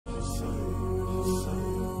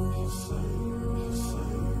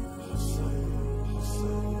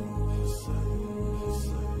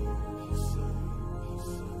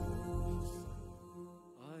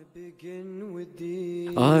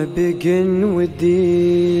I begin with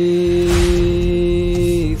thee,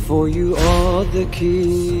 for you are the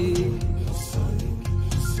key.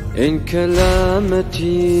 In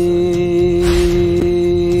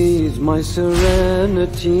calamities, my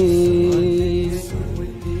serenity,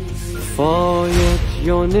 for yet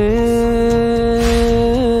you're near,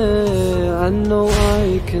 and no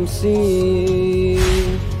eye can see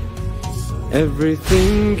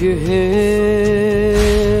everything you hear,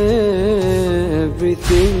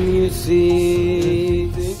 everything you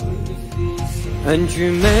see. And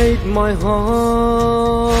you made my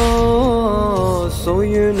heart, so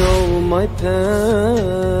you know my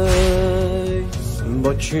pain.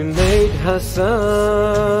 But you made Hassan,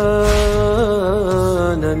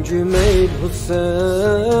 and you made Hussein,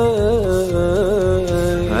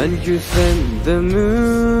 and you sent the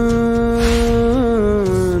moon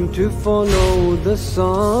to follow the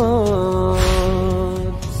sun.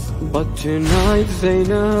 But tonight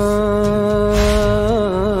Zainab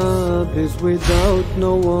is without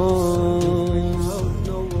no one.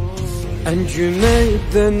 And you made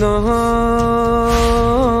the night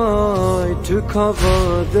to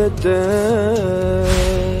cover the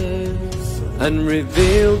day, and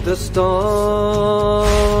revealed the stars,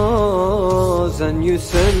 and you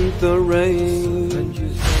sent the rain.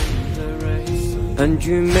 And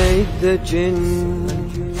you made the jinn,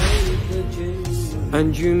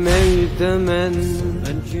 and you made the men,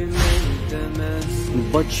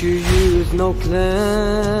 but you used no clay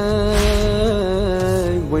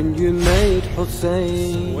when you made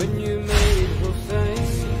Hussein.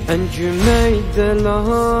 And you made the light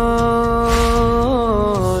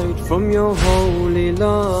from your holy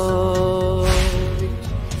light,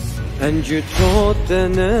 and you taught the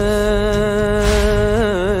names,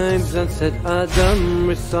 and said Adam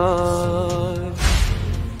recite,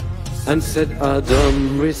 and said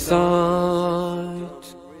Adam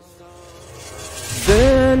recite.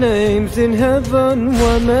 Their names in heaven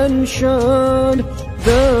were mentioned,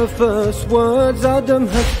 the first words Adam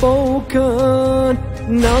had spoken.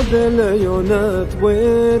 Now they lay on earth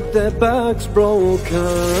with their backs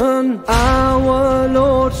broken. Our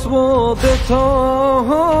Lord swore the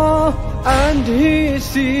Torah, and He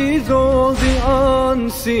sees all the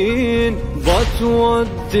unseen. But what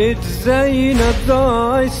did Zainab's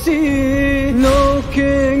eyes see,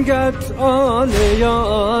 looking at Ali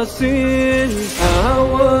Yasin?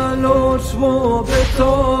 Our Lord swore the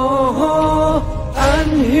Torah,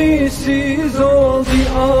 and He sees all the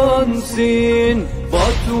unseen.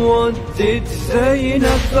 But what did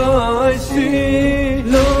Zainab's eyes see,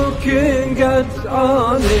 looking at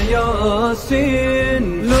Ali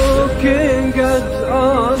Yasin, looking at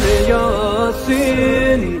Ali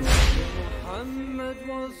Yasin?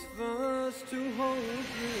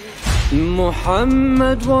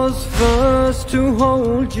 Muhammad was first to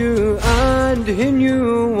hold you, and he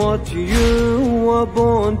knew what you were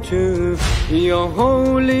born to. Your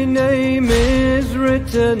holy name is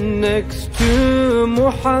written next to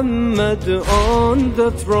Muhammad on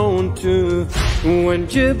the throne too. When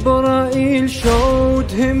Jibreel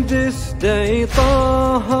showed him this day,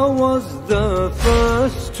 Taha was the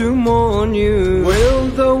first to mourn you. Will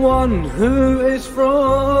the one who is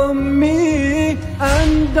from me,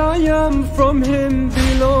 and I am from him,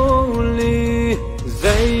 be lonely?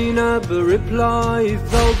 Zainab replies,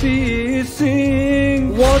 thou be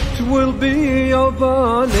seeing what will be of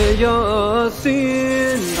Ali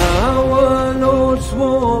Yasin. Our Lord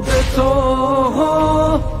swore the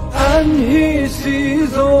Torah, and He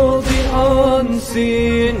sees all the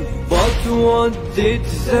unseen. But what did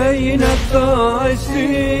Zainab's eyes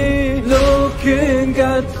see, looking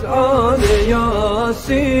at Ali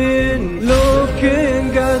Yasin,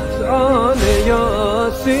 looking at Ali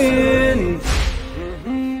Yasin?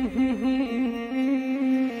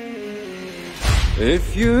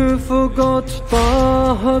 If you forgot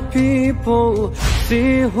Taha, people,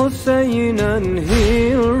 see Hussein and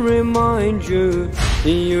he'll remind you.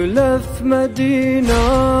 You left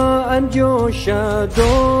Medina and your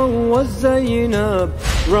shadow was Zainab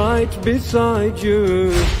right beside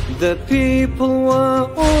you. The people were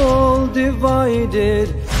all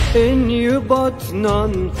divided in you, but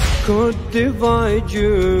none could divide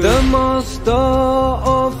you. The master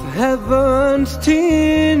of heaven's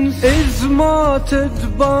teens is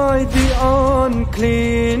martyred by the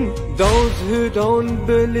unclean. Those who don't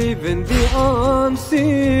believe in the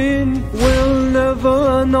unseen will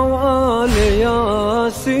never know Ali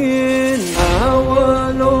Yasin.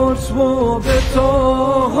 Our Lord swore the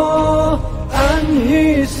Torah, and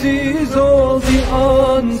He sees all the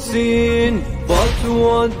unseen. But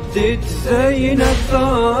what did Zainab's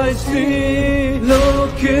eyes see,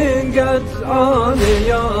 look looking at Ali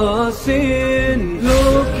Yasin,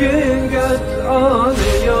 looking at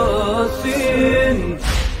Ali Yasin.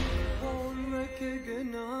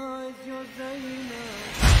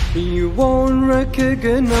 You won't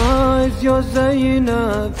recognize your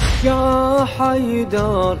Zainab, Ya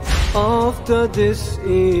Haydar, after this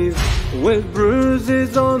eve, with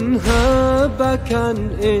bruises on her back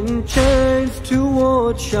and in chains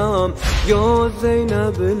toward Sham. Your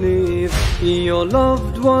Zainab, believe your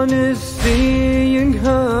loved one is seeing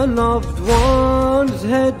her loved one's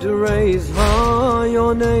head raised high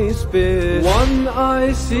on a spear. One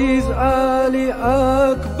eye sees Ali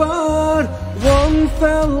Akbar, one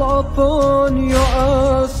fell upon your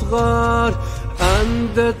Asghar,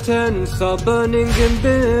 and the 10 are burning in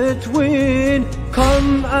between.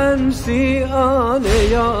 Come and see Ali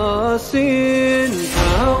Yasin.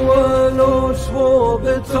 Our Lord swore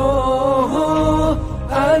betaha,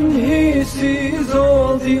 and He sees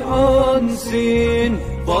all the unseen.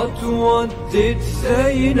 But what did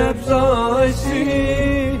Zainab's eyes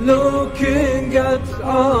see? Looking at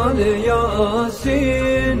Ali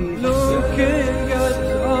Yasin, looking at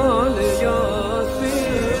Ali Yasin.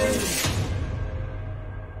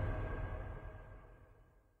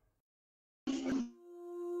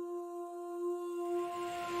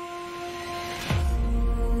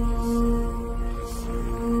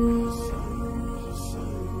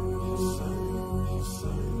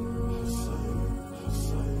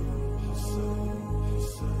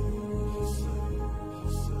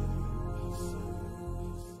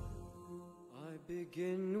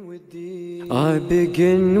 I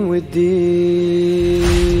begin with thee,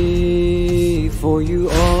 for you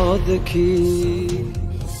are the key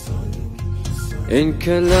in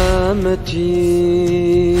calamities,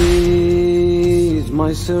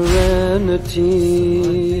 my serenity.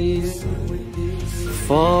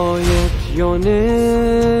 Far yet you're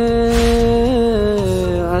near,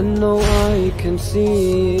 and no eye can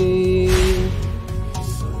see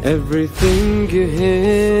everything you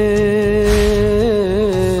hear,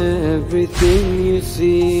 everything you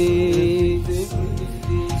see.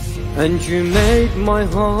 And you made my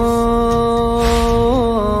heart,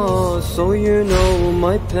 so you know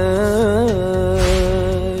my pain.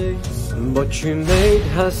 But you made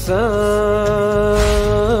Hassan,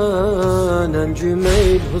 and you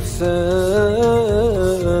made Hussein,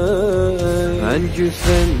 and you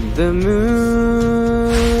sent the moon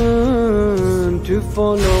to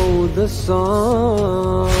follow the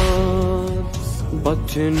sun. But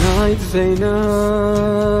tonight Zainab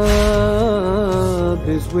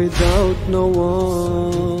is without no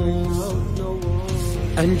one,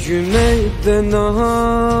 and you made the night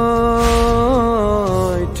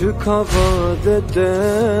to cover the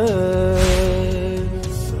dead,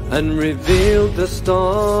 and revealed the stars,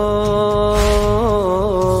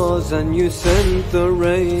 and you sent the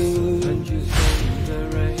rain,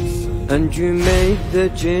 and you made the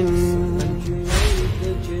jinn,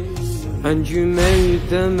 and you made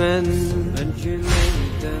the men,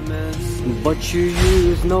 but you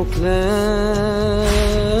used no clay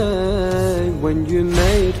when you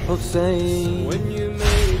made Hussein,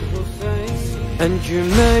 and you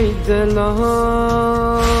made the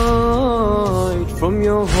light from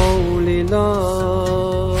your holy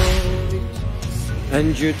light, and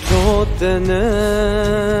you taught the names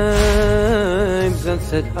and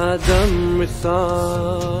said Adam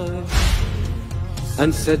recite,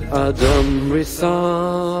 and said Adam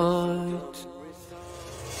recite.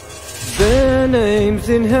 Their names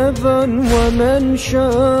in heaven were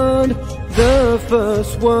mentioned, the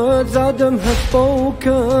first words Adam had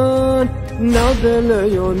spoken. Now they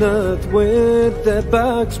lay on earth with their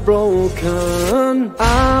backs broken.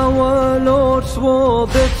 Our Lord swore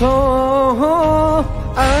betaha,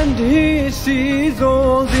 and He sees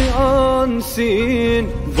all the unseen.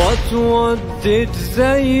 But what did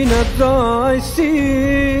Zainab's eyes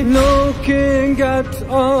see? Looking at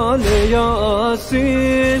Ali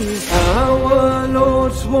Yasin. Our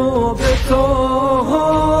Lord swore betaha,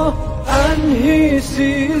 and He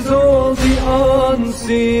sees all the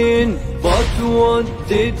unseen. But what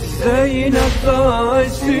did Zainab's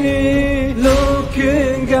eyes see?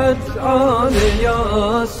 Looking at Ali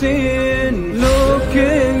Yasin,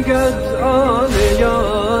 looking at Ali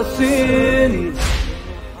Yasin.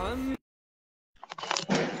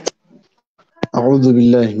 أعوذ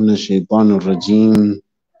بالله من الشيطان الرجيم.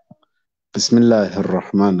 بسم الله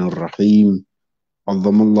الرحمن الرحيم.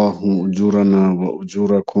 عظم الله أجورنا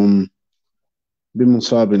وأجوركم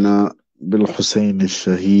بمصابنا بالحسين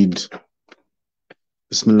الشهيد.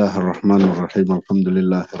 بسم الله الرحمن الرحيم. الحمد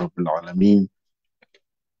لله رب العالمين،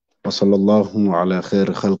 وصلى الله على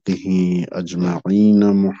خير خلقه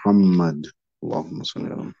أجمعين محمد اللهم صل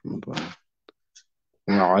على محمد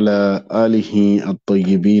وعلى آله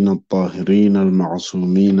الطيبين الطاهرين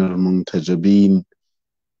المعصومين المنتجبين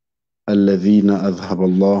الذين أذهب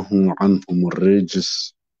الله عنهم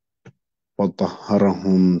الرجس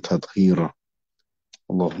وطهرهم تطهيرا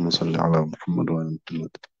اللهم صل على محمد وعلى محمد.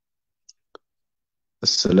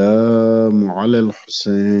 السلام على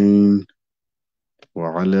الحسين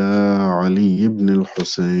وعلى علي بن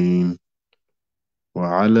الحسين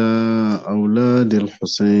وعلى أولاد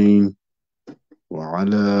الحسين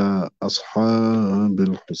وعلى أصحاب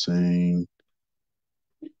الحسين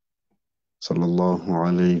صلى الله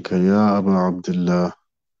عليك يا أبا عبد الله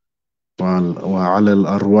وعلى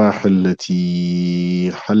الأرواح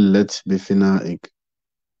التي حلت بفنائك.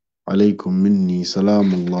 عليكم مني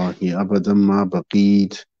سلام الله أبدا ما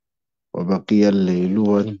بقيت وبقي الليل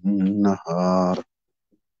والنهار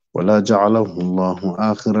ولا جعله الله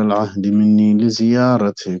آخر العهد مني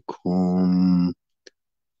لزيارتكم.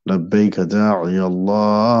 لبيك داعي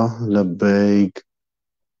الله لبيك.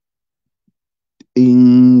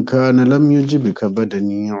 إن كان لم يجبك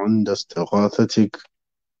بدني عند استغاثتك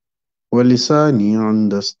ولساني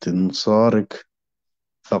عند استنصارك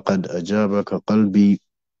فقد أجابك قلبي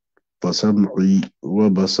وسمعي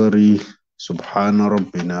وبصري. سبحان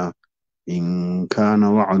ربنا إن كان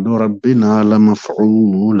وعد ربنا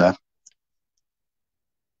لمفعولا.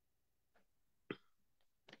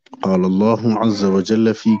 قال الله عز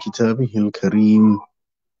وجل في كتابه الكريم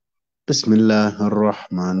بسم الله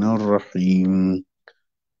الرحمن الرحيم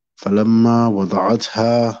فلما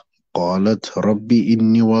وضعتها قالت رب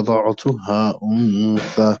إني وضعتها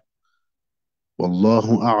أنثى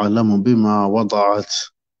والله أعلم بما وضعت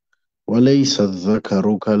وليس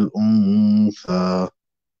الذكر كالأنثى.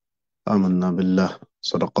 آمنا بالله.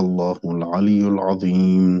 صدق الله العلي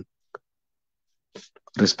العظيم.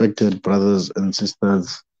 Respected brothers and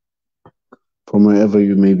sisters, from wherever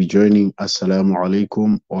you may be joining, Assalamu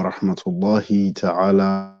alaikum wa rahmatullahi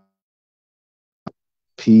ta'ala.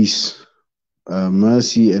 Peace,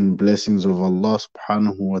 mercy and blessings of Allah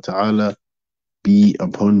subhanahu wa ta'ala be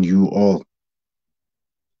upon you all.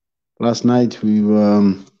 Last night we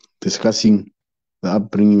were discussing the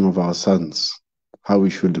upbringing of our sons, how we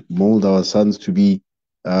should mold our sons to be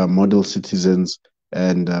model citizens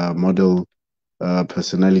and model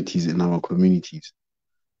personalities in our communities.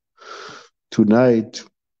 Tonight,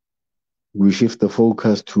 we shift the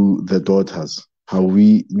focus to the daughters, how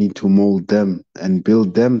we need to mold them and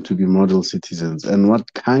build them to be model citizens, and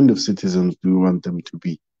what kind of citizens do we want them to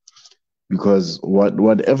be. Because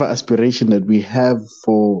whatever aspiration that we have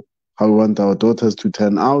for how we want our daughters to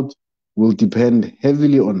turn out will depend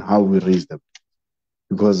heavily on how we raise them.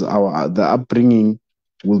 Because the upbringing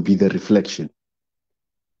will be the reflection.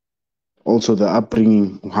 Also, the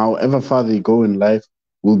upbringing, however far they go in life,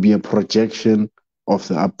 will be a projection of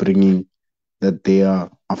the upbringing that they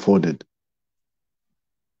are afforded.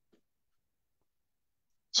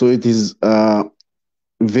 So it is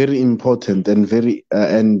very important and very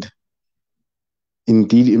and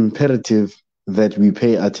indeed imperative that we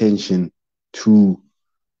pay attention to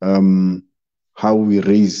how we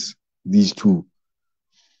raise these two.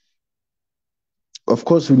 Of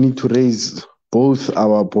course, we need to raise both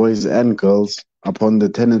our boys and girls upon the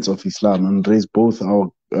tenets of Islam and raise both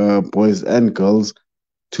our boys and girls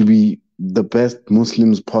to be the best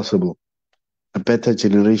Muslims possible, a better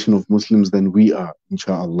generation of Muslims than we are,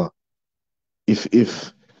 inshallah. If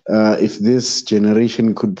this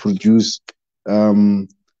generation could produce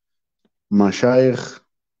mashayikh,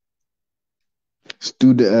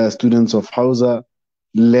 students of Hausa,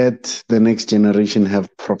 let the next generation have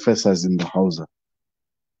professors in the Hausa,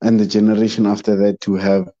 and the generation after that to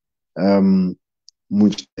have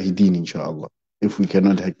mujahideen, inshallah, if we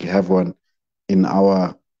cannot have one in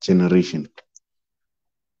our generation.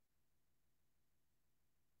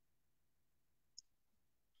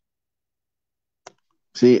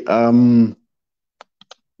 See,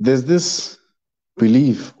 there's this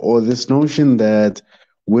belief or this notion that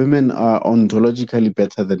women are ontologically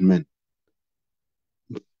better than men.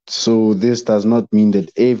 So this does not mean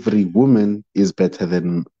that every woman is better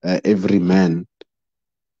than every man,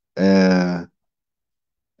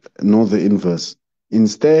 nor the inverse.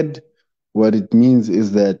 Instead, what it means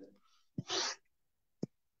is that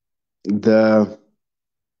the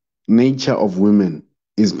nature of women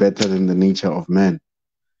is better than the nature of men.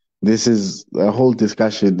 This is a whole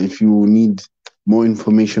discussion. If you need more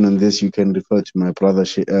information on this, you can refer to my brother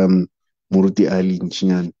Muruti Ali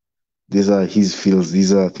Nchinyan. These are his fields.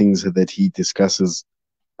 These are things that he discusses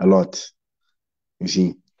a lot, you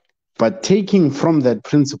see. But taking from that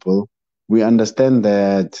principle, we understand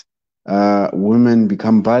that women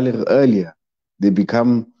become baligh earlier. They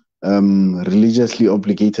become religiously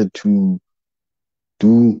obligated do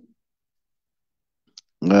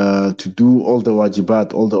to do all the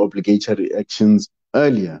wajibat, all the obligatory actions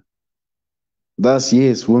earlier. Thus,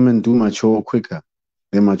 yes, women do mature quicker.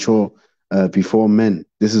 They mature before men.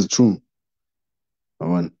 This is true.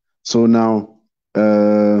 One. So now,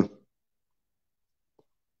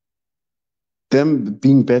 them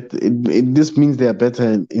being better, this means they are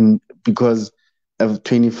better because a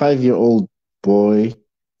 25-year-old boy,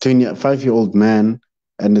 25-year-old man,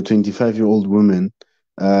 and a 25-year-old woman,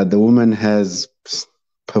 the woman has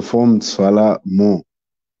performed salah more.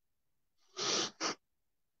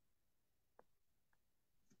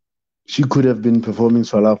 She could have been performing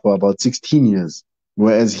salah for about 16 years,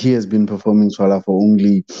 whereas he has been performing salah for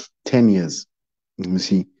only 10 years. You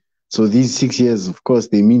see. So these 6 years, of course,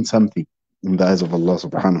 they mean something in the eyes of Allah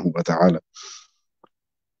subhanahu wa ta'ala.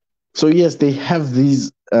 So yes, they have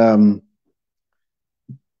these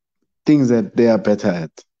things that they are better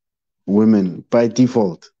at, women, by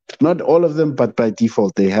default. Not all of them, but by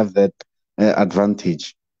default, they have that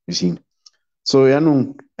advantage, you see. So,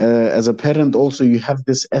 as a parent, also, you have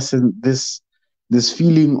this essence, this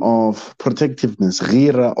feeling of protectiveness,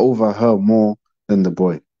 ghira over her more than the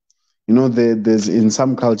boy. There's in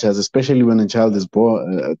some cultures, especially when a child is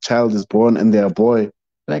born and they're a boy,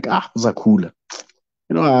 like, zakula.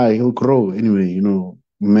 He'll grow anyway,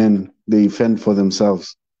 men, they fend for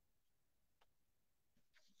themselves.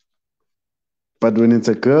 But when it's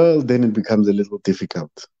a girl, then it becomes a little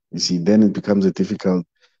difficult. You see, then it becomes a difficult.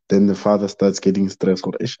 Then the father starts getting stressed.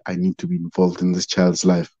 Or, I need to be involved in this child's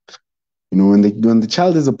life. When the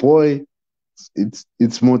child is a boy,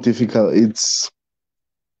 it's more difficult. It's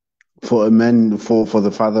for a man, for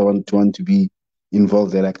the father to want to be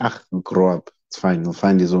involved. They're like, he'll grow up. It's fine. He'll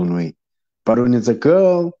find his own way. But when it's a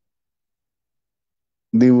girl,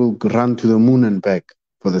 they will run to the moon and back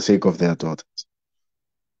for the sake of their daughters.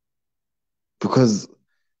 Because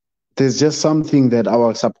there's just something that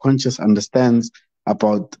our subconscious understands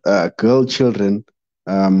about girl children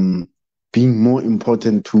being more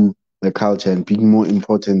important to the culture and being more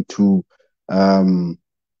important to the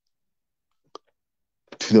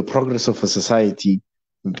progress of a society,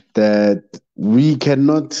 that we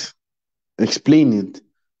cannot explain it,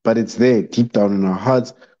 but it's there deep down in our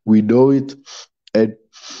hearts. We know it and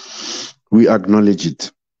we acknowledge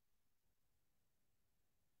it.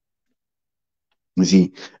 You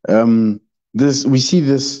see, we see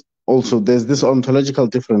this also. There's this ontological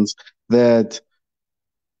difference that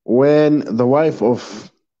when the wife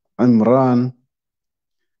of Imran,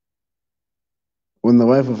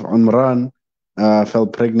 fell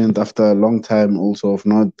pregnant after a long time, also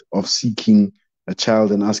of seeking a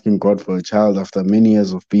child and asking God for a child after many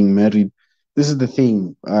years of being married. This is the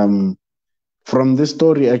thing. From this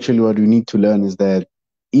story, actually, what we need to learn is that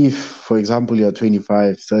if, for example, you're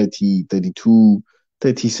 25, 30, 32,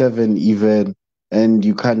 37 even, and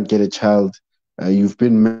you can't get a child, you've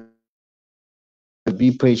been married,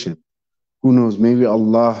 be patient. Who knows? Maybe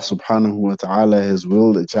Allah subhanahu wa ta'ala has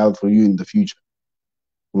willed a child for you in the future.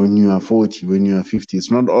 When you are 40, when you are 50. It's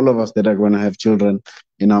not all of us that are going to have children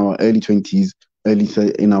in our early 20s,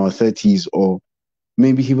 in our 30s, or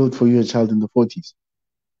maybe He willed for you a child in the 40s.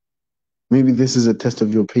 Maybe this is a test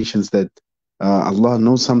of your patience, that Allah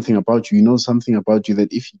knows something about you. He knows something about you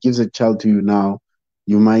that if He gives a child to you now,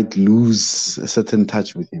 you might lose a certain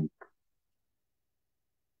touch with Him.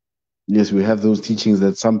 Yes, we have those teachings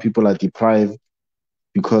that some people are deprived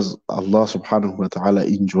because Allah subhanahu wa ta'ala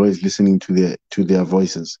enjoys listening to their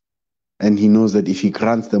voices. And He knows that if He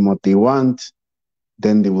grants them what they want,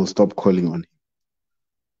 then they will stop calling on Him.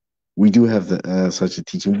 We do have such a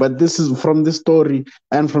teaching. But this is from this story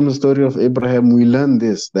and from the story of Abraham, we learn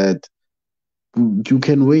this, that you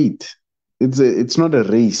can wait. It's not a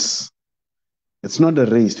race. It's not a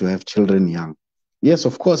race to have children young. Yes,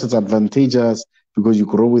 of course, it's advantageous because you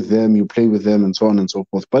grow with them, you play with them, and so on and so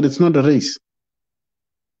forth. But it's not a race.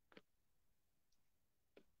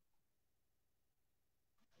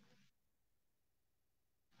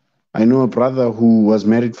 I know a brother who was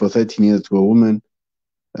married for 13 years to a woman.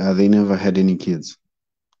 They never had any kids.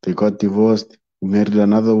 They got divorced, married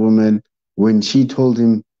another woman. When she told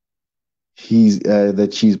him that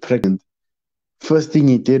she's pregnant, first thing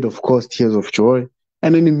he did, of course, tears of joy.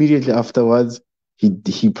 And then immediately afterwards,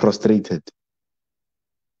 he prostrated.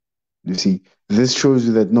 You see, this shows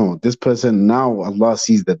you that no, this person, now Allah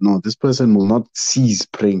sees that no, this person will not cease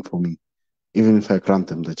praying for me, even if I grant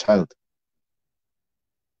them the child.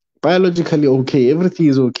 Biologically okay, everything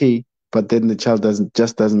is okay, but then the child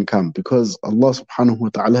doesn't come because Allah subhanahu wa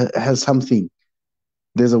ta'ala has something.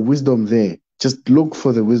 There's a wisdom there. Just look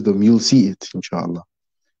for the wisdom. You'll see it, inshallah.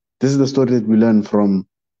 This is the story that we learn from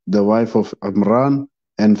the wife of Imran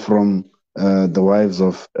and from the wives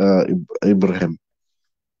of Ibrahim.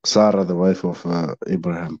 Sarah, the wife of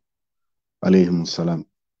Abraham, alayhim salam.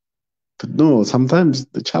 But no, sometimes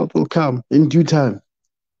the child will come in due time.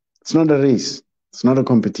 It's not a race. It's not a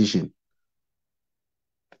competition.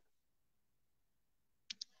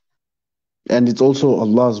 And it's also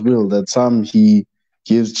Allah's will that some He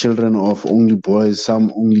gives children of only boys,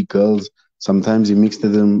 some only girls. Sometimes He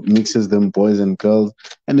mixes them boys and girls,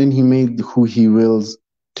 and then He made who He wills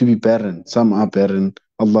to be barren. Some are barren.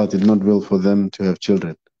 Allah did not will for them to have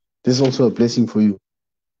children. This is also a blessing for you.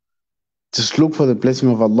 Just look for the blessing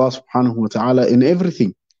of Allah subhanahu wa ta'ala in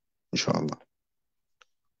everything, inshallah.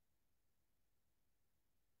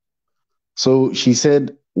 So she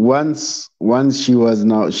said once she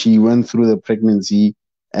went through the pregnancy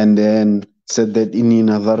and then said that inni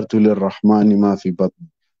nadhartu lirrahmani ma fi batni.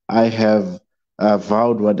 I have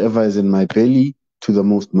vowed whatever is in my belly to the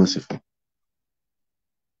most merciful.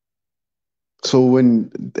 So when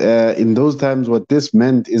in those times, what this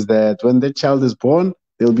meant is that when the child is born,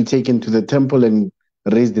 they'll be taken to the temple and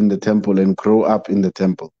raised in the temple and grow up in the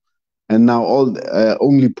temple. And now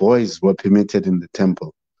only boys were permitted in the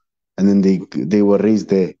temple, and then they were raised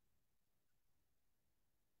there.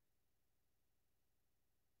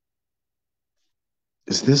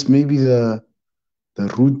 Is this maybe the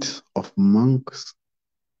root of monks?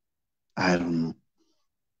 I don't know.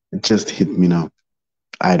 It just hit me now.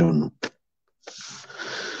 I don't know.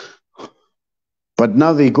 But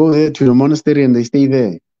now they go there to the monastery and they stay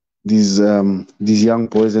there. These young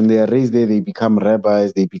boys, and they are raised there. They become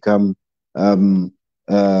rabbis. They become rabbis.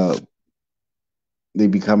 They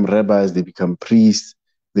become priests.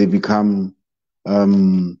 They become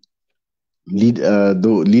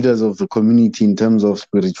leaders of the community in terms of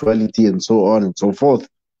spirituality and so on and so forth.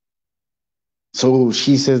 So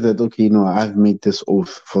she says that, okay, I've made this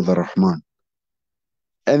oath for the Rahman.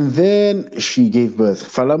 And then she gave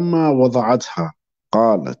birth. فَلَمَّا وَضَعَتْهَا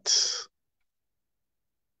قَالَتْ.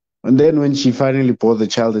 And then when she finally bore the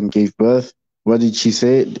child and gave birth, what did she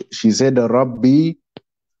say? She said, Rabbi,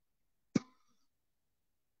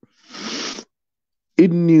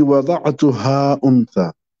 inni wada'tuha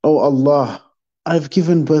untha. Oh Allah, I've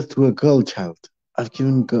given birth to a girl child. I've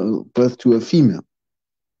given birth to a female.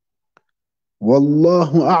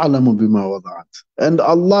 Wallahu a'lamu bima wada'at. And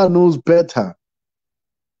Allah knows better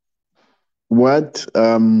what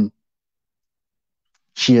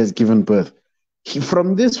she has given birth.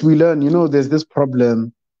 From this we learn, there's this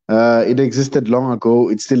problem. It existed long ago.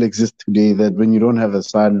 It still exists today. That when you don't have a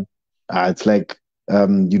son, it's like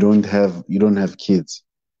you don't have kids.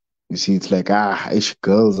 You see, it's like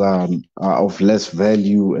girls are of less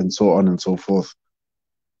value and so on and so forth.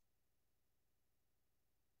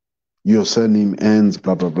 Your surname ends,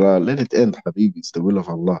 blah blah blah. Let it end, Habibi. It's the will of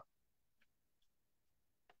Allah.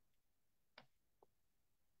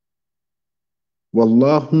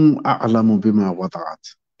 Wallahu a'lamu bima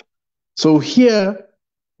wada'at. So here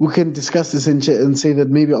we can discuss this and say that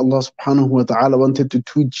maybe Allah subhanahu wa ta'ala wanted to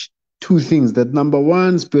teach two things. That number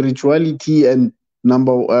one, spirituality, and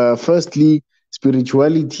firstly,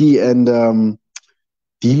 spirituality and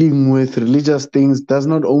dealing with religious things does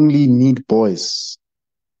not only need boys.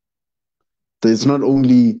 It's not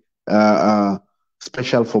only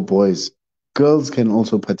special for boys. Girls can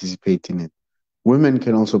also participate in it. Women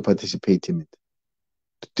can also participate in it.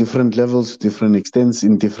 Different levels, different extents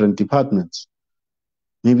in different departments.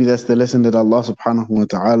 Maybe that's the lesson that Allah subhanahu wa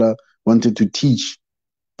ta'ala wanted to teach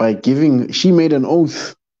by she made an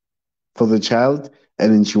oath for the child,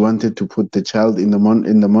 and then she wanted to put the child in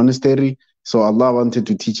the monastery. So Allah wanted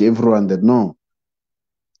to teach everyone that no,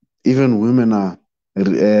 even women are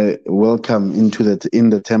welcome in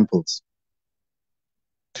the temples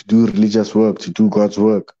to do religious work, to do God's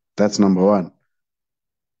work. That's number one.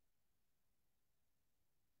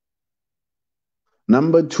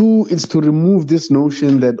 Number two is to remove this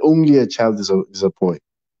notion that only a child is a boy.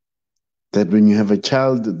 That when you have a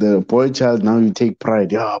child, the boy child, now you take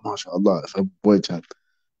pride. Yeah, mashallah, a boy child.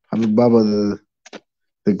 Baba,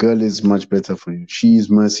 the girl is much better for you. She is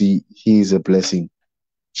mercy, he is a blessing.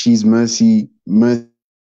 She's mercy,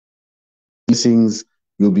 blessings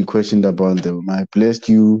will be questioned about them. I blessed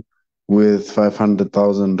you with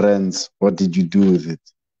 500,000 rands. What did you do with it?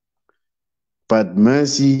 But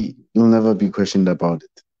mercy, you'll never be questioned about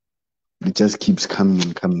it. It just keeps coming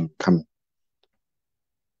and coming and coming.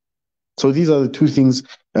 So these are the two things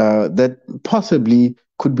that possibly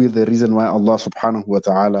could be the reason why Allah subhanahu wa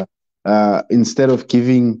ta'ala Instead of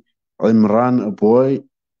giving Imran a boy,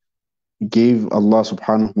 gave Allah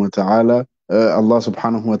subhanahu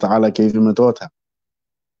wa ta'ala gave him a daughter.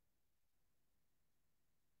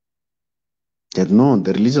 That no,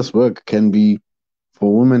 the religious work can be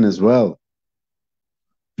for women as well.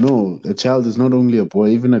 No, a child is not only a boy,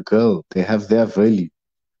 even a girl. They have their value.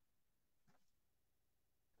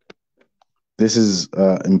 This is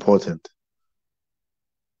important.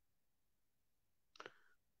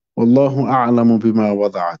 والله أعلم بما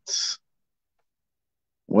وضعت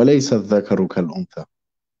وليس الذكر كالأنثى.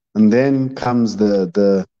 And then comes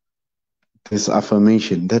this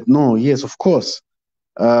affirmation that no, yes, of course,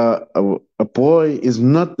 a boy is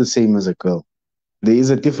not the same as a girl. There is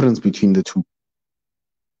a difference between the two.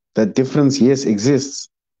 That difference, yes, exists.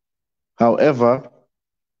 However,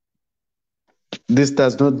 this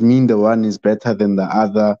does not mean the one is better than the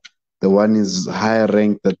other, the one is higher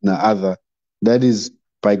ranked than the other. That is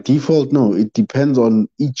by default, no, it depends on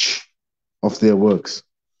each of their works.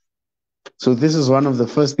 So this is one of the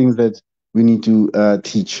first things that we need to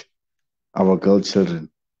teach our girl children.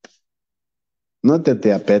 Not that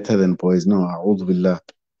they are better than boys, no, a'udhu billah.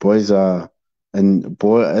 Boys are, and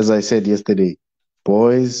boy, as I said yesterday,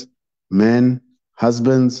 boys, men,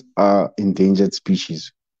 husbands are endangered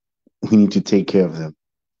species. We need to take care of them.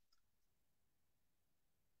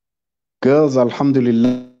 Girls,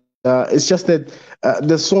 alhamdulillah, it's just that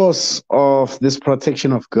the source of this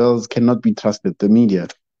protection of girls cannot be trusted, the media.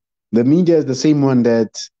 The media is the same one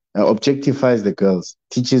that objectifies the girls,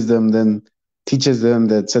 teaches them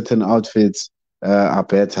that certain outfits are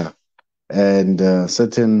better and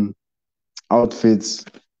certain outfits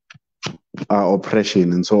are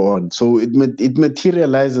oppression and so on. So it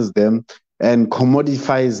materializes them and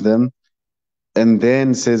commodifies them and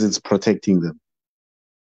then says it's protecting them.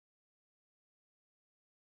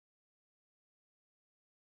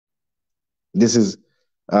 This is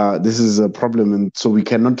a problem, and so we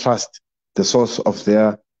cannot trust the source of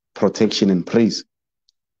their protection and praise.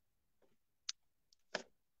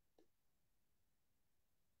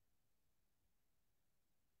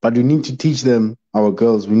 But we need to teach them, our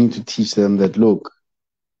girls, we need to teach them that, look,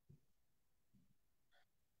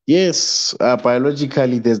 yes,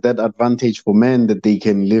 biologically, there's that advantage for men that they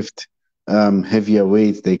can lift heavier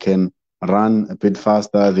weights, they can run a bit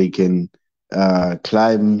faster, they can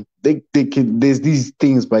climb. They can. There's these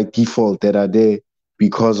things by default that are there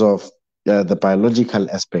because of the biological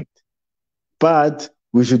aspect. But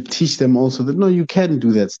we should teach them also that no, you can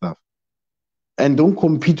do that stuff, and don't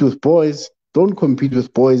compete with boys. Don't compete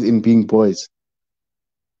with boys in being boys.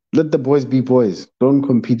 Let the boys be boys. Don't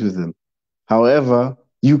compete with them. However,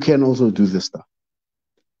 you can also do this stuff.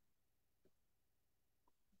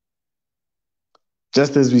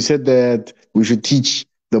 Just as we said that we should teach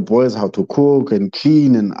the boys how to cook and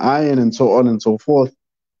clean and iron and so on and so forth.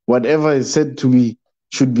 Whatever is said to be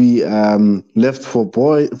should be left for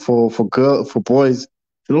boys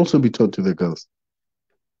should also be taught to the girls.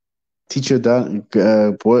 Teach your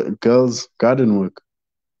girls garden work.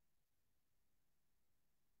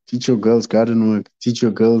 Teach your girls garden work. Teach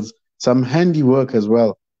your girls some handiwork as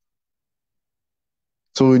well.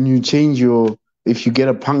 So when you if you get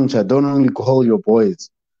a puncture, don't only call your boys,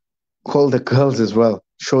 call the girls as well.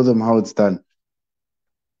 Show them how it's done.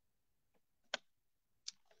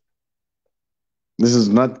 This is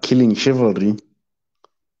not killing chivalry,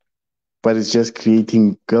 but it's just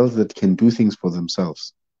creating girls that can do things for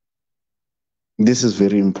themselves. This is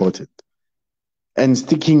very important. And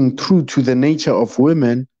sticking true to the nature of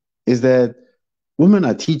women is that women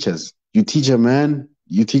are teachers. You teach a man,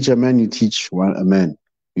 you teach a man, you teach a man.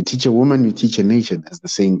 You teach a woman, you teach a nation, as the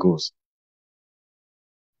saying goes.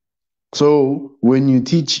 So when you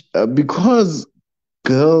teach, because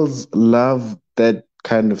girls love that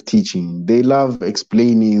kind of teaching, they love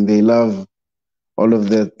explaining, they love all of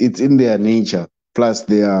that. It's in their nature. Plus,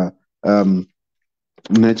 they are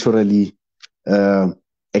naturally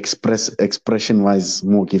expression-wise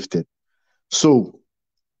more gifted. So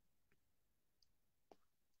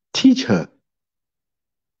teach her.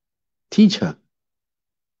 Teach her.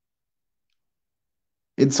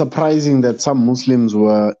 It's surprising that some Muslims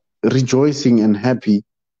were rejoicing and happy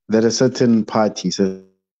that a certain party,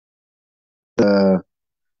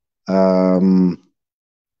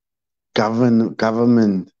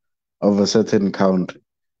 government of a certain country,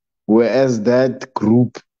 whereas that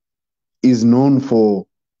group is known for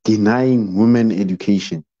denying women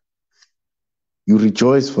education. You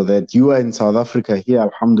rejoice for that. You are in South Africa here,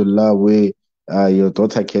 alhamdulillah, where your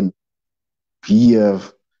daughter can be a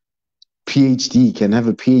PhD, can have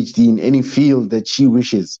a PhD in any field that she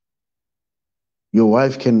wishes. Your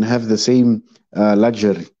wife can have the same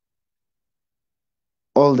luxury.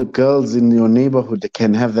 All the girls in your neighborhood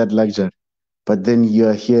can have that luxury, but then you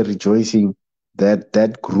are here rejoicing that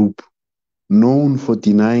that group known for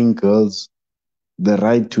denying girls the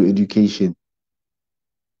right to education,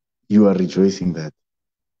 you are rejoicing that.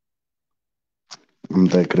 I'm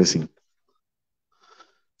digressing.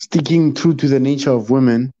 Sticking true to the nature of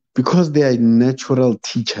women because they are natural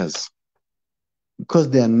teachers. Because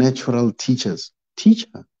they are natural teachers.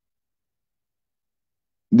 Teacher.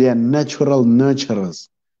 They are natural nurturers.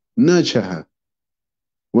 Nurture her.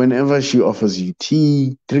 Whenever she offers you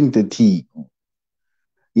tea, drink the tea.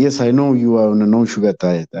 Yes, I know you are on a no sugar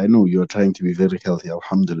diet. I know you are trying to be very healthy,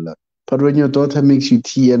 alhamdulillah. But when your daughter makes you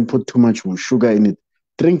tea and put too much sugar in it,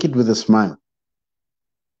 drink it with a smile.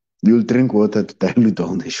 You'll drink water to dilute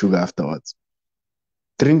all the sugar afterwards.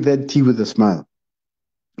 Drink that tea with a smile,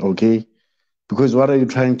 okay? Because what are you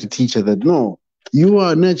trying to teach her? That no, you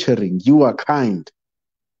are nurturing, you are kind.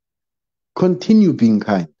 Continue being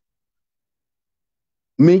kind.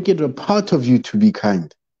 Make it a part of you to be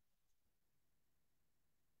kind.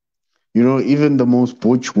 You know, even the most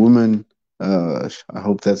butch woman, I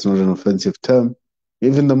hope that's not an offensive term,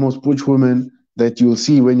 even the most butch woman that you'll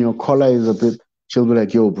see when your collar is a bit, she'll be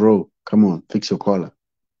like, yo, bro, come on, fix your collar.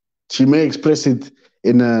 She may express it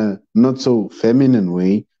in a not so feminine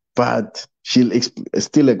way, but she'll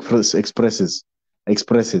still express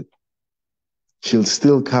it. She'll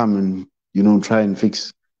still come and, you know, try and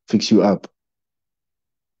fix you up.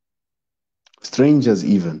 Strangers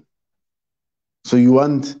even. So you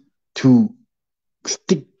want to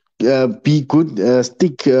stick, be good,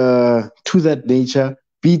 stick to that nature,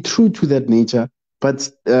 be true to that nature. But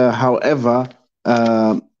however,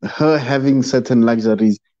 her having certain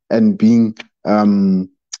luxuries and being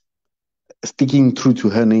sticking true to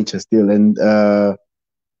her nature still, and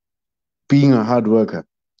being a hard worker.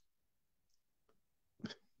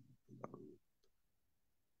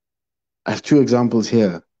 I have two examples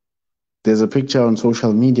here. There's a picture on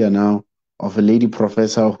social media now of a lady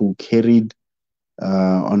professor who carried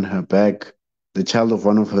on her back the child of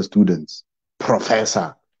one of her students.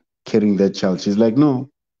 Professor carrying that child. She's like, no,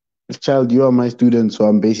 this child, you are my student, so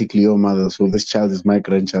I'm basically your mother. So this child is my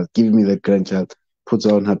grandchild. Give me that grandchild. Puts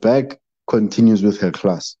her on her back, continues with her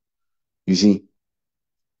class. You see?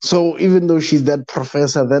 So even though she's that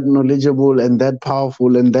professor, that knowledgeable and that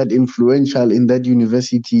powerful and that influential in that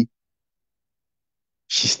university,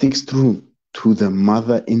 she sticks true to the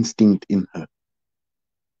mother instinct in her,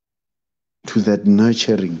 to that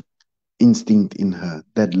nurturing instinct in her,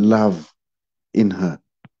 that love in her.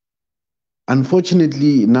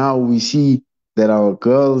 Unfortunately, now we see that our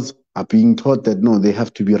girls are being taught that no, they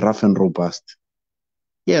have to be rough and robust.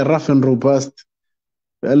 Yeah, rough and robust,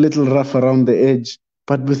 a little rough around the edge,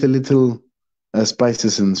 but with a little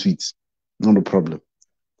spices and sweets. Not a problem.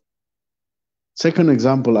 Second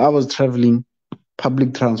example, I was traveling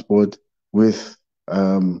public transport with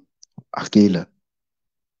Akela.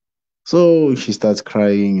 So she starts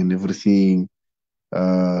crying and everything.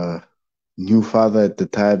 New father at the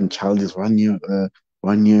time, child is 1 year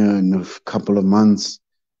and a couple of months.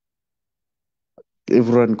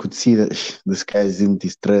 Everyone could see that this guy is in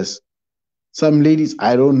distress. Some ladies,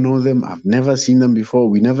 I don't know them. I've never seen them before.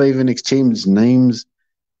 We never even exchanged names,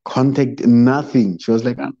 contact, nothing. She was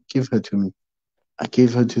like, give her to me. I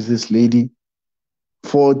gave her to this lady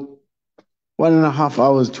for 1.5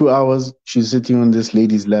 hours, 2 hours. She's sitting on this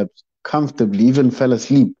lady's lap comfortably, even fell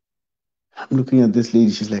asleep. I'm looking at this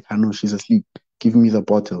lady. She's like, I know she's asleep. Give me the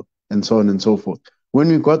bottle, and so on and so forth. When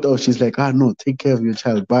we got off, she's like, no, take care of your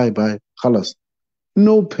child. Bye, bye. Khalas.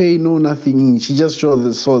 No pay, no nothing. She just saw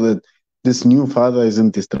that this new father is in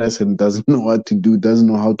distress and doesn't know what to do, doesn't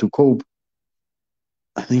know how to cope.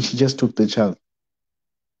 I think she just took the child.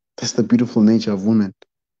 That's the beautiful nature of women.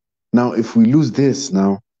 Now, if we lose this,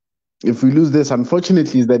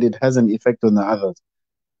 unfortunately, is that it has an effect on the others.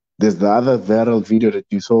 There's the other viral video that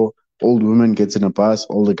you saw. Old woman gets in a bus,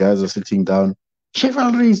 all the guys are sitting down.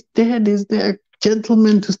 Chivalry is dead. Is there a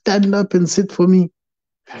gentleman to stand up and sit for me?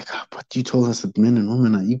 Like, but you told us that men and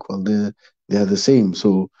women are equal. They are the same.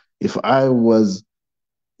 So if I was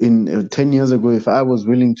 10 years ago, if I was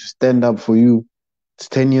willing to stand up for you, it's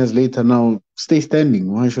 10 years later now, stay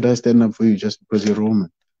standing. Why should I stand up for you just because you're a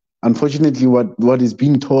woman? Unfortunately, what is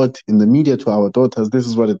being taught in the media to our daughters, this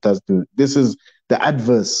is what it does to. This is the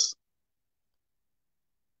adverse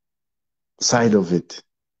side of it.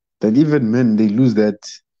 That even men, they lose that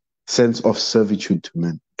sense of servitude to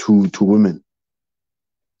men, to women.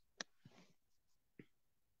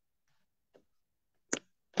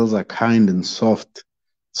 Girls are kind and soft.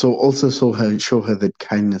 So also show her that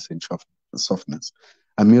kindness and softness.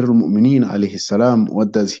 Amir al-Mu'mineen alayhi salam,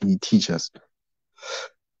 what does he teach us?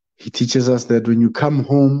 He teaches us that when you come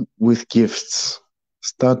home with gifts,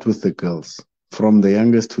 start with the girls, from the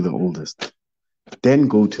youngest to the oldest, then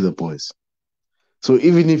go to the boys. So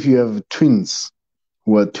even if you have twins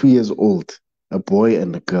who are 2 years old, a boy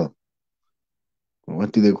and a girl,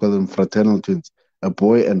 what do they call them? Fraternal twins, a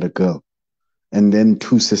boy and a girl, and then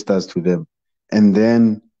two sisters to them, and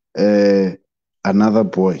then another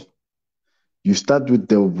boy. You start with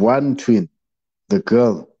the one twin, the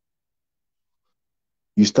girl.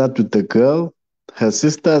 You start with the girl, her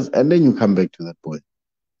sisters, and then you come back to that boy.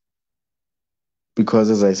 Because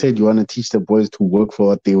as I said, you want to teach the boys to work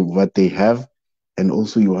for what they have, and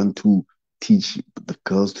also you want to teach the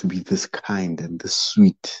girls to be this kind and this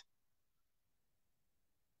sweet.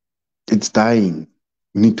 It's dying.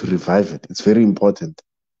 We need to revive it. It's very important.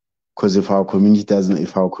 Because if our community does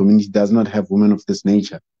not have women of this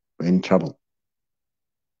nature, we're in trouble.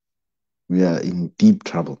 We are in deep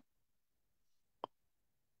trouble.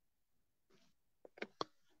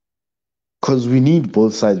 Because we need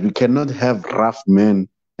both sides. We cannot have rough men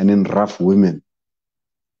and then rough women.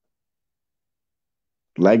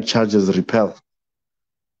 Like charges repel,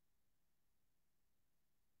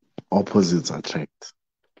 opposites attract.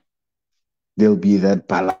 There'll be that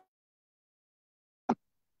balance,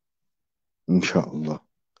 inshallah.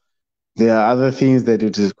 There are other things that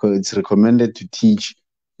it's recommended to teach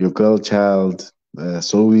your girl child,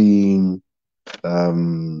 sewing,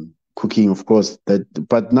 cooking, of course.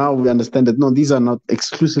 But now we understand that no, these are not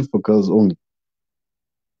exclusive for girls only.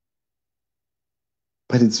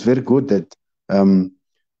 But it's very good that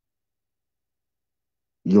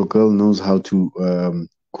your girl knows how to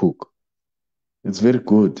cook. It's very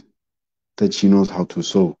good that she knows how to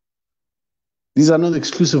sew. These are not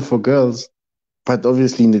exclusive for girls, but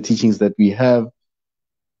obviously in the teachings that we have,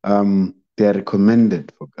 they are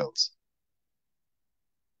recommended for girls.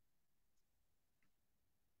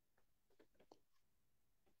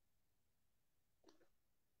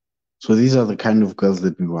 So these are the kind of girls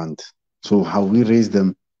that we want. So how we raise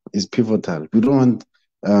them is pivotal. We don't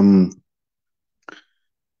want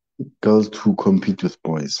girls to compete with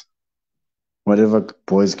boys. Whatever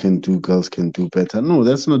boys can do, girls can do better. No,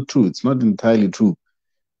 that's not true. It's not entirely true.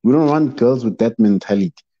 We don't want girls with that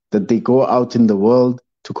mentality that they go out in the world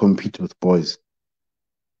to compete with boys.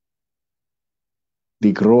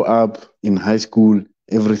 They grow up in high school,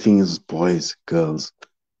 everything is boys, girls.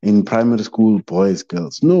 In primary school, boys,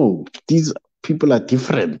 girls. No, these people are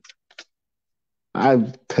different.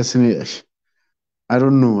 I personally, I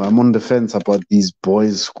don't know. I'm on the fence about these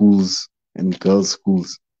boys' schools and girls'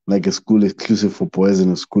 schools, like a school exclusive for boys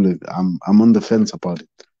and a school. I'm on the fence about it.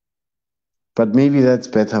 But maybe that's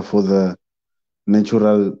better for the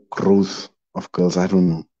natural growth of girls. I don't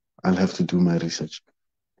know. I'll have to do my research.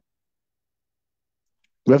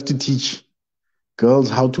 We have to teach girls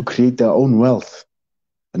how to create their own wealth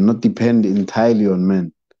and not depend entirely on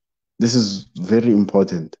men. This is very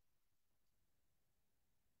important.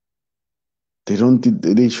 They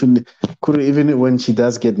shouldn't, even when she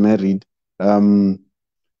does get married,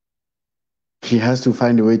 she has to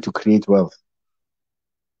find a way to create wealth.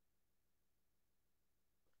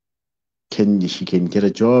 She can get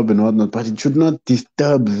a job and whatnot, but it should not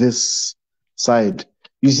disturb this side.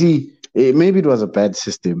 You see, maybe it was a bad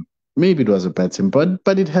system. Maybe it was a bad system,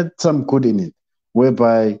 but it had some good in it,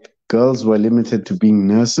 whereby girls were limited to being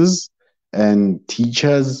nurses and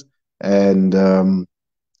teachers and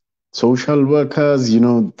social workers. You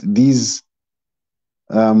know, these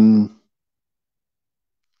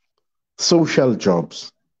social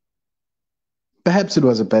jobs. Perhaps it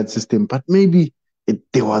was a bad system, but maybe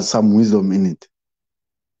there was some wisdom in it.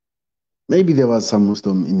 Maybe there was some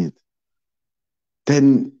wisdom in it.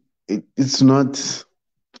 Then it's not,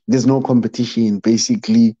 there's no competition.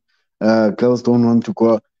 Basically, girls don't want to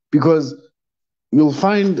go because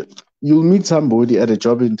you'll meet somebody at a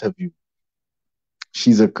job interview.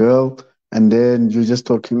 She's a girl, and then you're just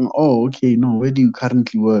talking, oh, okay, no, where do you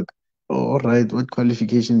currently work? Oh, all right, what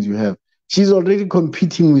qualifications you have? She's already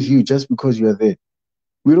competing with you just because you're there.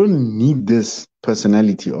 We don't need this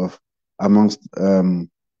personality of amongst our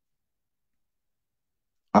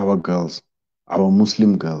girls, our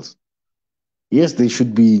Muslim girls. Yes, they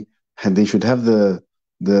should be, and they should have the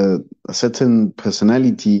a certain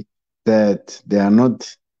personality that they are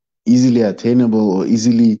not easily attainable or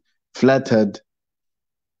easily flattered.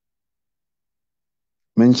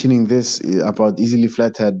 Mentioning this about easily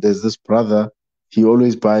flattered, there's this brother, he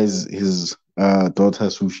always buys his daughter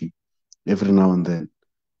sushi every now and then.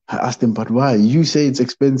 I asked him, but why? You say it's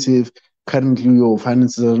expensive. Currently, your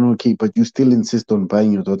finances are not okay, but you still insist on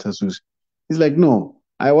buying your daughter sushi. He's like, no,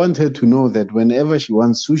 I want her to know that whenever she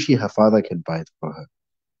wants sushi, her father can buy it for her.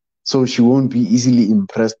 So she won't be easily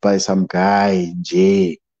impressed by some guy,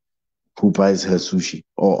 Jay, who buys her sushi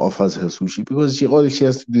or offers her sushi because all she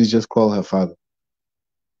has to do is just call her father.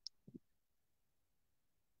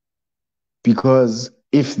 Because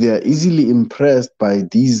if they are easily impressed by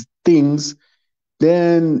these things,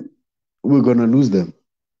 then we're gonna lose them.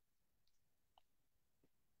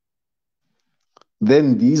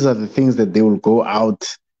 Then these are the things that they will go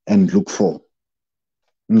out and look for.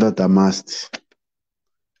 Not a must.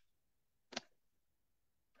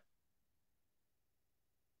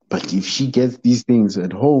 But if she gets these things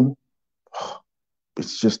at home,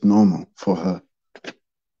 it's just normal for her.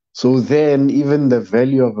 So then even the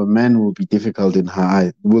value of a man will be difficult in her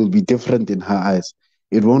eyes, will be different in her eyes.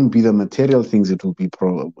 It won't be the material things it will be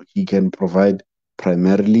he can provide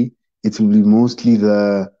primarily. It will be mostly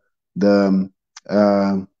the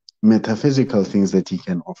metaphysical things that he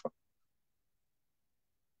can offer.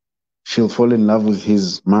 She'll fall in love with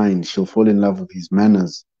his mind. She'll fall in love with his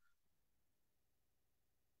manners.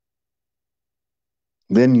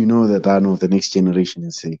 Then you know that I know the next generation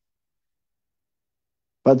is safe.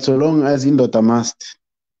 But so long as indoda must,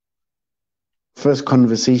 first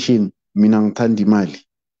conversation, minang tandi mali.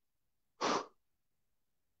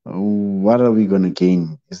 What are we going to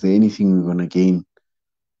gain? Is there anything we're going to gain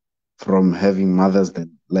from having mothers that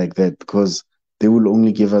like that? Because they will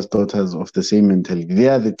only give us daughters of the same mentality. They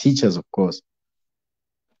are the teachers, of course.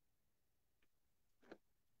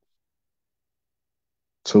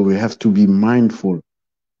 So we have to be mindful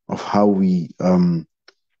of how we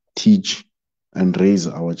teach and raise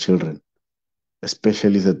our children,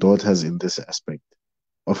 especially the daughters in this aspect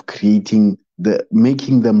of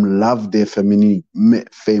making them love their femininity,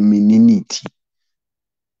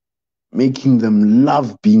 making them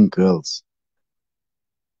love being girls,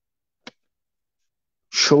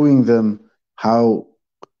 showing them how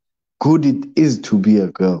good it is to be a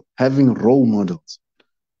girl, having role models.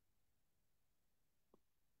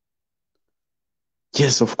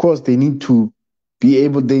 Yes, of course, they need to they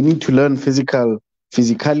need to learn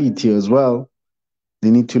physicality as well.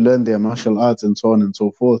 They need to learn their martial arts and so on and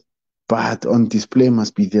so forth. But on display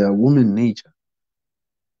must be their woman nature.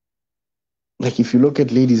 Like if you look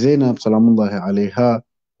at Lady Zainab, salamullahi alayha,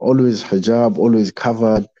 always hijab, always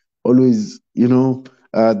covered, always,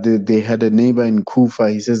 they had a neighbor in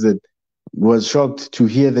Kufa. He says that was shocked to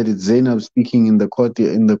hear that it's Zainab speaking in the court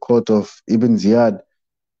of Ibn Ziyad.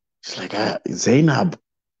 It's like, Zainab.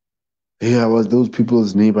 Yeah, I was those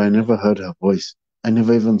people's neighbor. I never heard her voice. I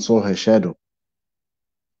never even saw her shadow.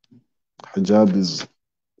 Hijab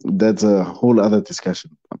that's a whole other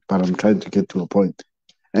discussion, but I'm trying to get to a point.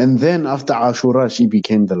 And then after Ashura, she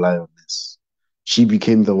became the lioness. She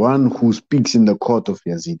became the one who speaks in the court of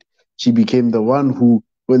Yazid. She became the one who,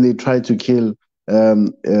 when they tried to kill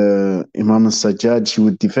Imam Sajjad, she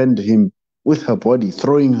would defend him with her body,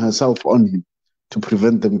 throwing herself on him to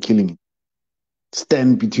prevent them killing him.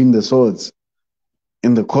 Stand between the swords.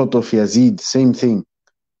 In the court of Yazid, same thing.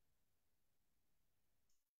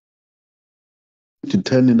 To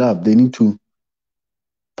turn it up, they need to.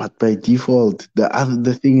 But by default,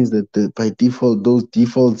 the thing is that by default, those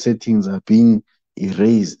default settings are being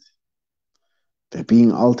erased. They're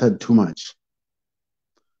being altered too much.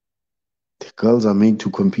 The girls are made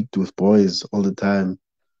to compete with boys all the time.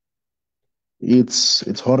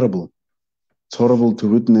 It's horrible. It's horrible to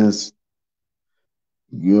witness.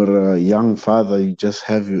 You're a young father. You just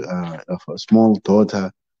have a small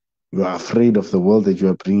daughter. You are afraid of the world that you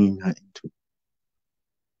are bringing her into.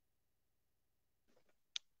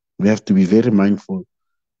 We have to be very mindful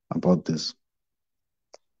about this.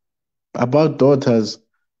 About daughters,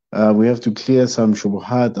 we have to clear some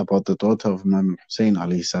shubuhat about the daughter of Imam Hussein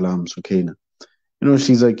alayhi salam, Sukaina.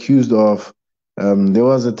 She's accused of, there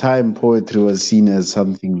was a time poetry was seen as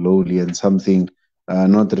something lowly and something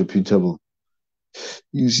not reputable.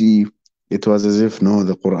 You see, it was as if, no,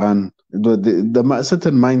 the Quran, the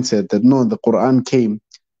certain mindset that, no, the Quran came,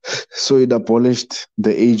 so it abolished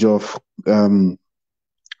the age of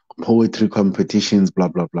poetry competitions, blah,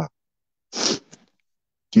 blah, blah,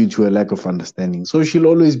 due to a lack of understanding. So she'll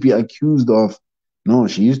always be accused of, no,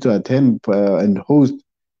 she used to attend and host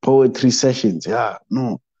poetry sessions. Yeah,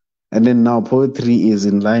 no. And then now poetry is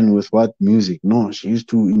in line with what music? No, she used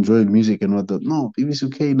to enjoy music and what the no, Bibi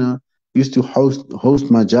Sukaina used to host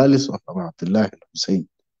majalis of Abu Abdullah al-Hussein.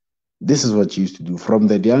 This is what she used to do from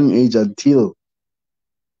that young age until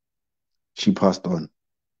she passed on.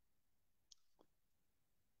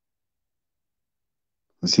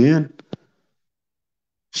 You see it?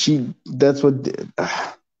 That's what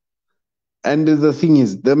And the thing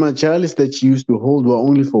is, the majalis that she used to hold were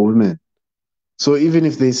only for women. So even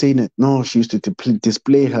if they say that, no, she used to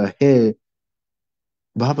display her hair,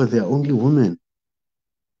 Baba, they're only women.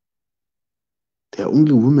 They're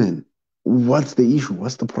only women. What's the issue?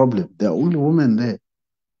 What's the problem? There are only women there.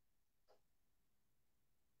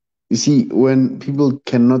 You see, um, when people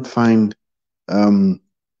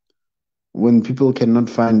cannot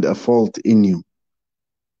find a fault in you,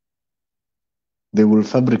 they will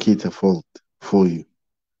fabricate a fault for you.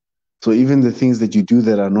 So even the things that you do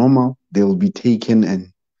that are normal, they will be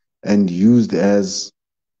taken and used as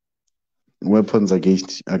weapons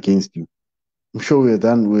against you. I'm sure we're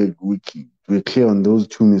done. We're clear on those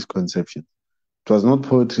two misconceptions. It was not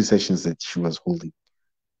poetry sessions that she was holding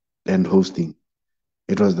and hosting.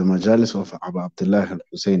 It was the majalis of Abu Abdullah al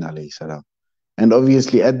Hussein alayhi salam. And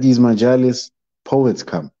obviously, at these majalis, poets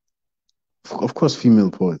come. Of course,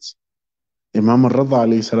 female poets. Imam al Radha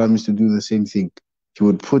alayhi salam used to do the same thing. He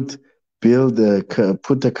would put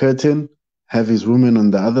a curtain, have his woman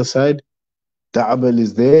on the other side. Ta'abal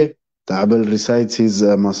is there. Ta'abal recites his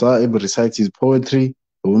masa'ib, recites his poetry.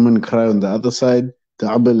 The women cry on the other side.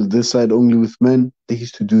 Ta'abal this side only with men. They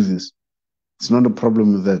used to do this. It's not a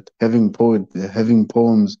problem with that. Having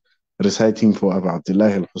poems reciting for Abu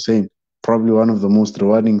Abdullah al Hussein, probably one of the most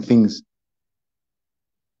rewarding things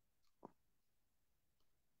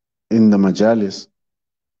in the majalis.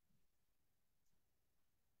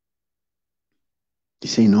 They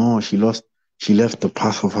say, no, she left the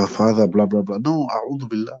path of her father, blah, blah, blah. No, a'udhu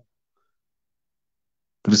billah.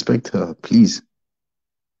 Respect her, please.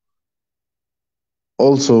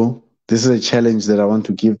 Also, this is a challenge that I want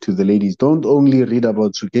to give to the ladies. Don't only read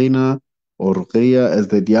about Sukaina or Ruqayya as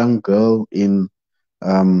that young girl in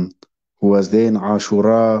um, who was there in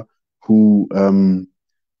Ashura,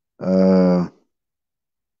 uh,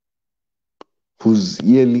 whose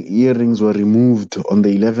earrings were removed on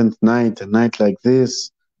the 11th night, a night like this.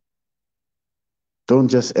 Don't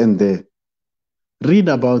just end there. Read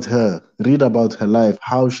about her life,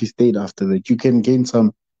 how she stayed after that. You can gain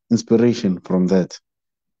some inspiration from that.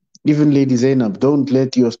 Even Lady Zainab, don't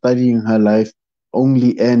let your studying her life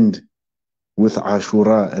only end with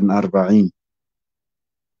Ashura and Arba'in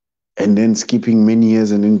and then skipping many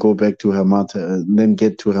years and then go back to her and then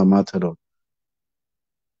get to her martyrdom.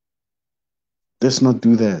 Let's not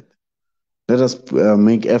do that. Let us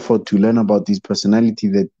make effort to learn about these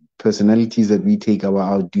personalities that we take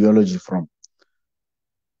our ideology from.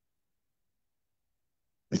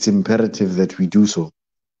 It's imperative that we do so.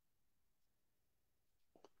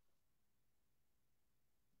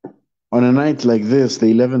 On a night like this, the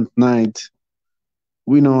 11th night,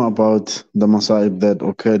 we know about the masa'ib that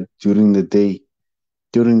occurred during the day.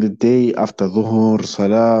 During the day after Dhuhr,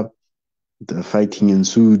 Salah, the fighting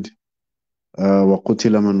ensued.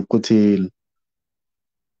 وَقُتِلَ مَنْ قُتِلَ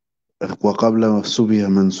وَقَبْلَ صُبِيَ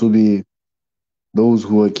مَنْ صُبِيَ. Those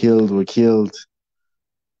who were killed.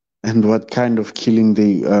 And what kind of killing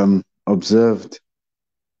they observed.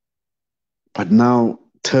 But now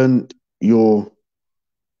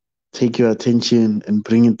take your attention and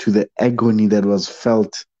bring it to the agony that was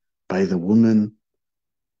felt by the women,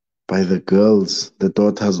 by the girls, the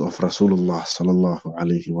daughters of Rasulullah sallallahu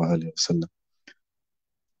alaihi wasallam.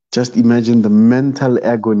 Just imagine the mental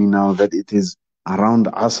agony now that it is around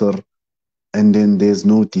Asr and then there's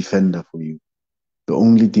no defender for you. The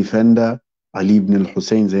only defender, Ali ibn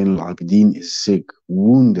al-Hussein Zain al-Abidin, is sick,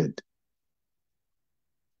 wounded,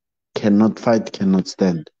 cannot fight, cannot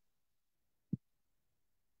stand.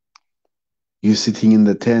 You sitting in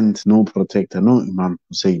the tent, no protector, no Imam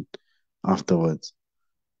Hussein afterwards.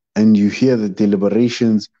 And you hear the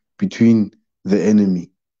deliberations between the enemy.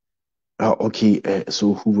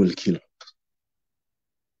 So who will kill?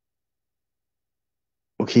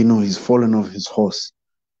 Okay, no, he's fallen off his horse.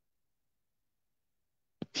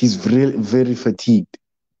 He's very, very fatigued.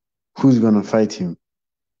 Who's gonna fight him?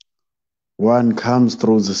 One comes,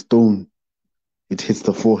 throws a stone. It hits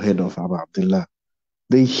the forehead of Abu Abdullah.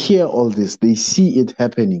 They hear all this. They see it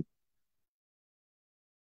happening.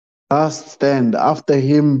 Last stand. After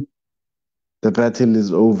him, the battle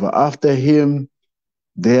is over. After him,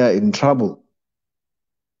 they are in trouble.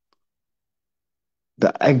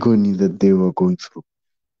 The agony that they were going through.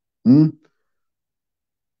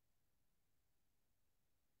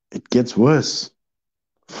 It gets worse.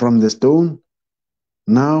 From the stone,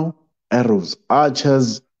 now arrows.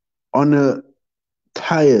 Archers on a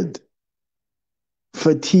tired,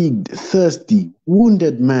 fatigued, thirsty,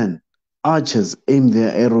 wounded man. Archers aim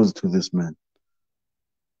their arrows to this man.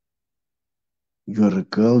 You're a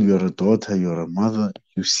girl, you're a daughter, you're a mother.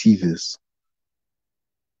 You see this.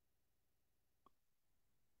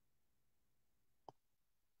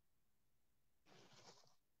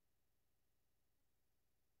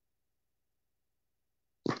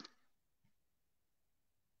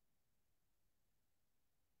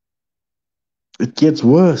 It gets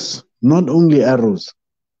worse. Not only arrows,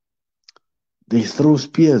 they throw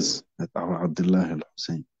spears at Abu Abdullah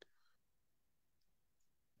al-Hussein.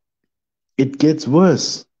 It gets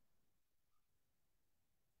worse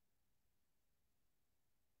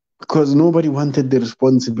because nobody wanted the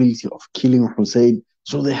responsibility of killing Hussein,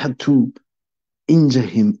 so they had to injure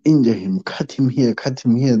him, cut him here, cut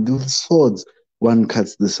him here, with swords. One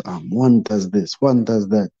cuts this arm, one does this, one does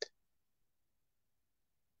that.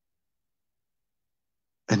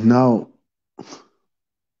 And now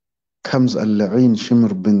comes Al-La'in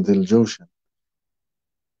Shimr bin Dil Joshan,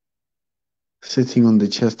 sitting on the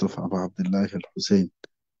chest of Abu Abdullah al-Hussein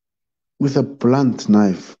with a blunt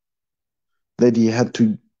knife that he had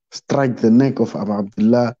to strike the neck of Abu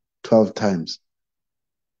Abdullah 12 times.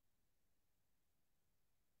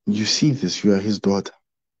 You see this, you are his daughter.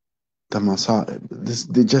 The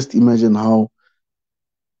Masa'ib. They just imagine how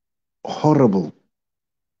horrible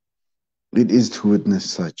it is to witness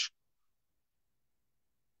such.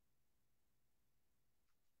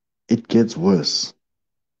 It gets worse.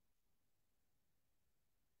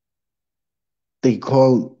 They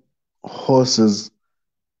call horses,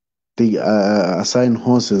 they assign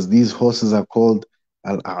horses. These horses are called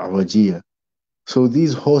Al-A'wajiyah. So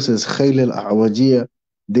these horses, Khayl Al-A'wajiyah,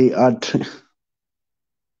 they are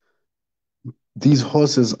these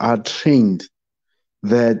horses are trained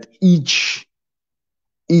that each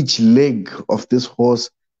leg of this horse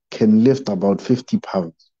can lift about 50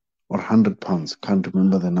 pounds or 100 pounds. Can't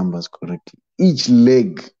remember the numbers correctly. Each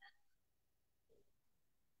leg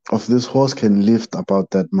of this horse can lift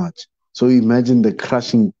about that much. So imagine the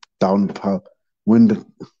crushing down power when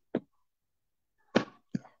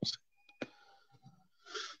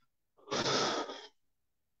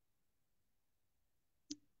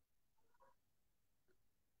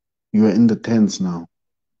you are in the tents now,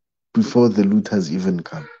 before the loot has even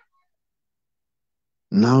come.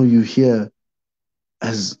 Now you hear,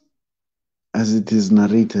 as it is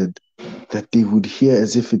narrated, that they would hear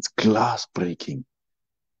as if it's glass breaking.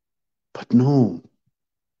 But no,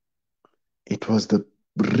 it was the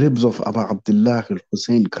ribs of Abu Abdullah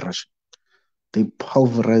al-Hussein crushed. They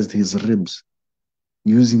pulverized his ribs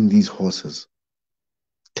using these horses.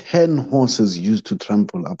 10 horses used to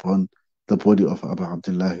trample upon the body of Abu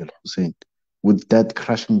Abdullah al-Hussein with that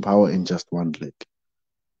crushing power in just one leg.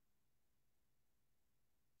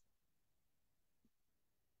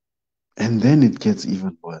 And then it gets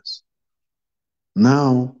even worse.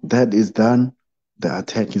 Now that is done, the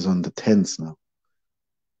attack is on the tents now.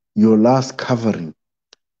 Your last covering.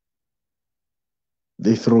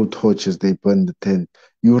 They throw torches, they burn the tent.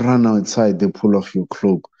 You run outside, they pull off your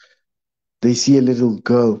cloak. They see a little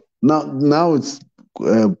girl. Now it's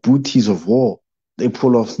booties of war. They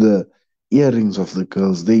pull off the earrings of the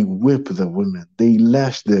girls. They whip the women. They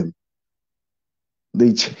lash them.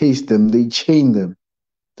 They chase them. They chain them.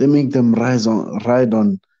 They make them ride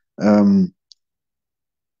on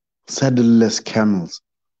saddleless camels.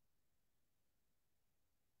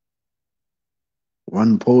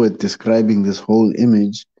 One poet describing this whole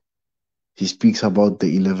image, he speaks about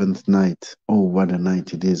the 11th night. Oh, what a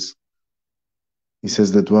night it is. He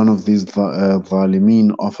says that one of these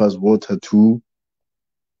Zalimeen offers water to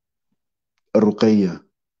Ruqayya.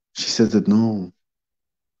 She says that, no,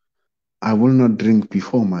 I will not drink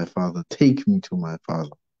before my father. Take me to my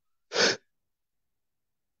father.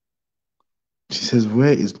 She says,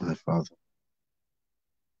 where is my father?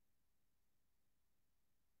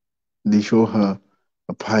 They show her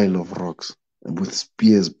a pile of rocks with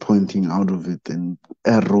spears pointing out of it and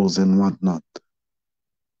arrows and whatnot.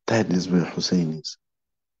 That is where Hussein is.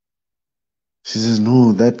 She says,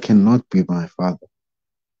 no, that cannot be my father.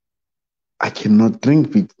 I cannot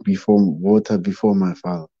drink before water before my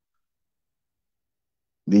father.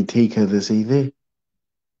 They take her, they say, there,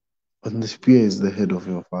 on the spear is the head of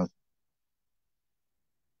your father.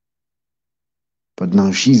 But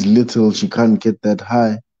now she's little, she can't get that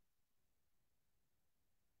high.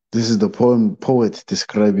 This is the poet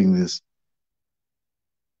describing this.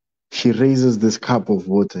 She raises this cup of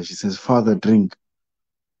water. She says, Father, drink.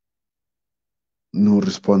 No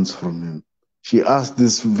response from him. She asked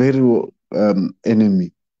this very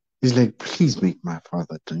enemy. He's like, please make my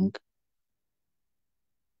father drink.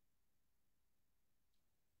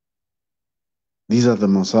 These are the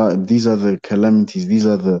masa'ib, these are the calamities, these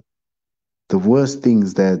are the worst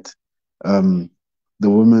things that the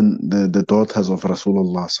women, the daughters of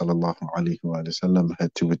Rasulullah sallallahu alaihi wasallam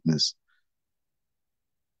had to witness.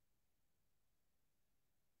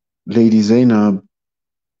 Lady Zainab,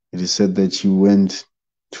 it is said that she went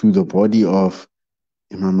to the body of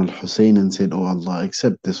Imam al-Hussein and said, oh Allah,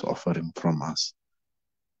 accept this offering from us.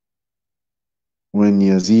 When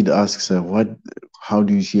Yazid asks her, how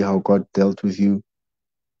do you see how God dealt with you?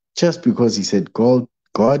 Just because he said God,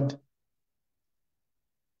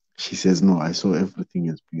 she says, no, I saw everything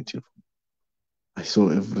as beautiful. I saw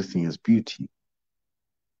everything as beauty.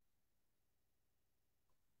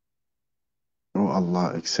 Oh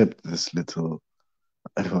Allah, accept this little,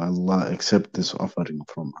 oh Allah, accept this offering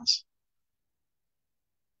from us.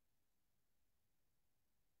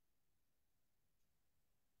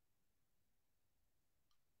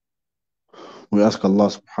 We ask Allah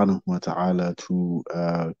subhanahu wa ta'ala to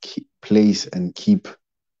place and keep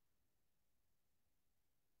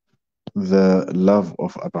the love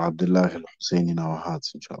of Abu Abdullah al-Hussein in our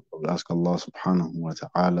hearts, inshallah. We ask Allah subhanahu wa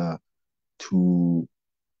ta'ala to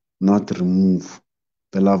not remove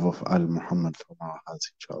the love of Al Muhammad from our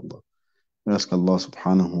hearts, inshallah. We ask Allah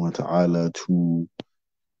subhanahu wa ta'ala to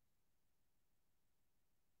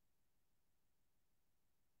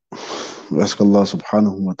we ask Allah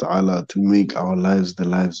subhanahu wa ta'ala to make our lives the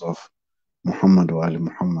lives of Muhammad wa Ali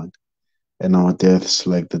Muhammad, and our deaths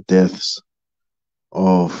like the deaths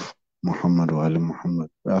of Muhammad wa Ali Muhammad.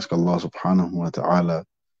 We ask Allah subhanahu wa ta'ala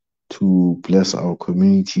to bless our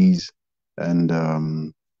communities and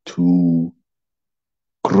to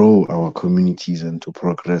grow our communities and to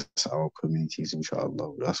progress our communities,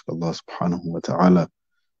 inshallah. We ask Allah subhanahu wa ta'ala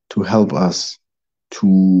to help us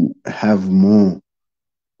to have more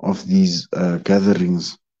of these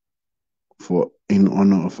gatherings for in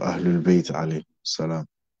honor of Ahlul Bayt alayhi salam.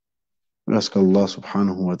 We ask Allah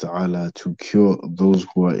subhanahu wa ta'ala to cure those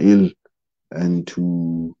who are ill and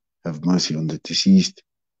to have mercy on the deceased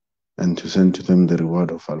and to send to them the reward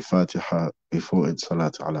of Al-Fatiha before it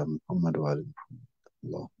Salat ala Muhammad wa ali Muhammad.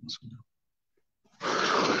 Allahumma salli.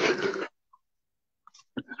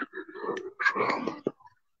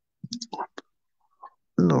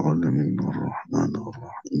 العالمين الرحمن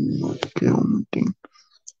الرحيم مالك يوم الدين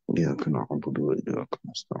إياك نعبد وإياك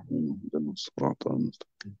نستعين اهدنا الصراط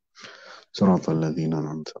المستقيم صراط الذين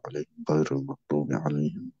أنعمت عليهم غير المغضوب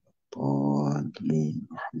عليهم ولا الضالين